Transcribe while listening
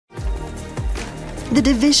The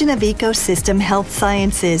Division of Ecosystem Health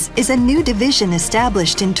Sciences is a new division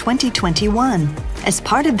established in 2021 as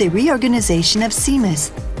part of the reorganization of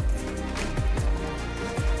CMES.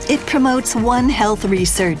 It promotes One Health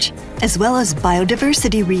research as well as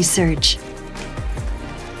biodiversity research.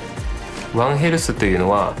 One Health というの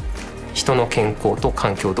は人の健康と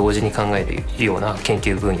環境を同時に考えるような研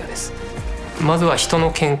究分野です。まずは人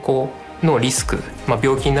の健康のリスク、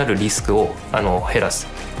病気になるリスクを減らす。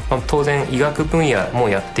当然医学分野も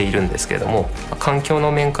やっているんですけれども、環境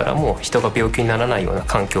の面からも人が病気にならないような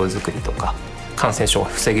環境づくりとか感染症を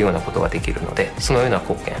防ぐようなことができるので、そのような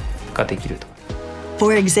貢献ができると。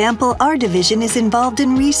For example, our division is involved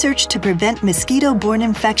in research to prevent mosquito-borne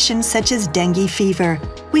infections such as dengue fever.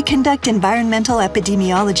 We conduct environmental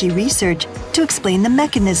epidemiology research to explain the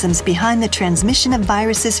mechanisms behind the transmission of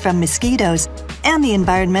viruses from mosquitoes and the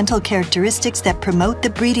environmental characteristics that promote the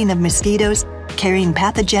breeding of mosquitoes carrying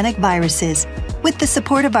pathogenic viruses. With the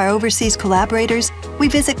support of our overseas collaborators, we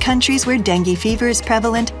visit countries where dengue fever is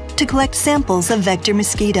prevalent to collect samples of vector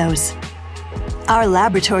mosquitoes. Our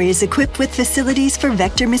laboratory is equipped with facilities for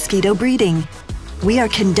vector mosquito breeding. We are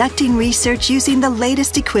conducting research using the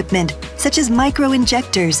latest equipment, such as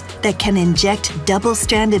microinjectors that can inject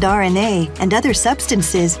double-stranded RNA and other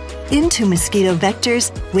substances into mosquito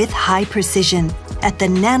vectors with high precision at the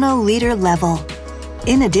nanoliter level.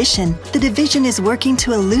 In addition, the division is working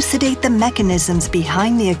to elucidate the mechanisms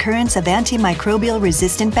behind the occurrence of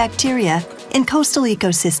antimicrobial-resistant bacteria in coastal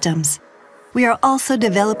ecosystems. We are also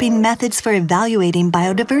developing methods for evaluating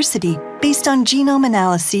biodiversity based on genome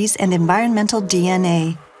analyses and environmental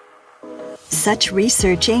DNA. Such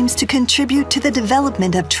research aims to contribute to the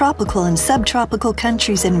development of tropical and subtropical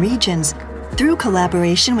countries and regions through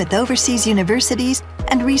collaboration with overseas universities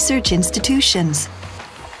and research institutions.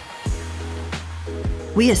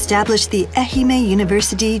 We established the Ehime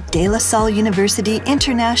University De La Salle University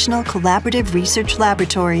International Collaborative Research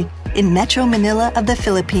Laboratory in Metro Manila of the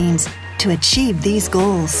Philippines to achieve these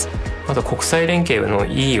goals. また国際連携の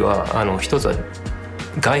意義は一つは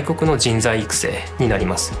外国の人材育成になり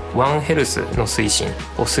ます。ワンヘルスの推進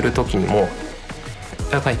をする時にも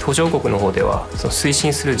やっぱり途上国の方ではその推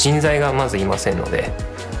進する人材がまずいませんので、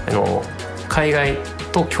海外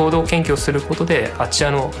と共同研究をすることであち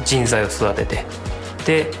らの人材を育てて、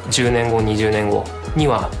で10年後20年後に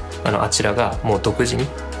はあちらがもう独自に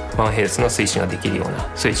ワンヘルスの推進ができるような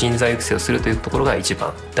そういう人材育成をするというところが一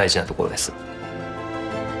番大事なところです。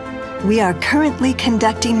We are currently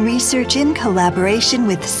conducting research in collaboration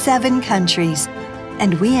with 7 countries,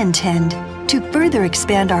 and we intend to further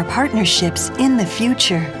expand our partnerships in the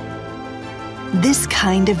future. This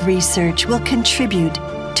kind of research will contribute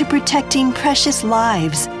to protecting precious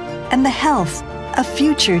lives and the health of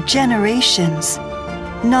future generations.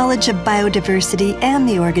 Knowledge of biodiversity and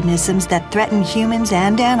the organisms that threaten humans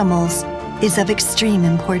and animals is of extreme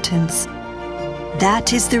importance.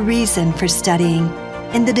 That is the reason for studying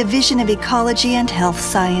in the Division of Ecology and Health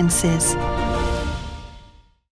Sciences.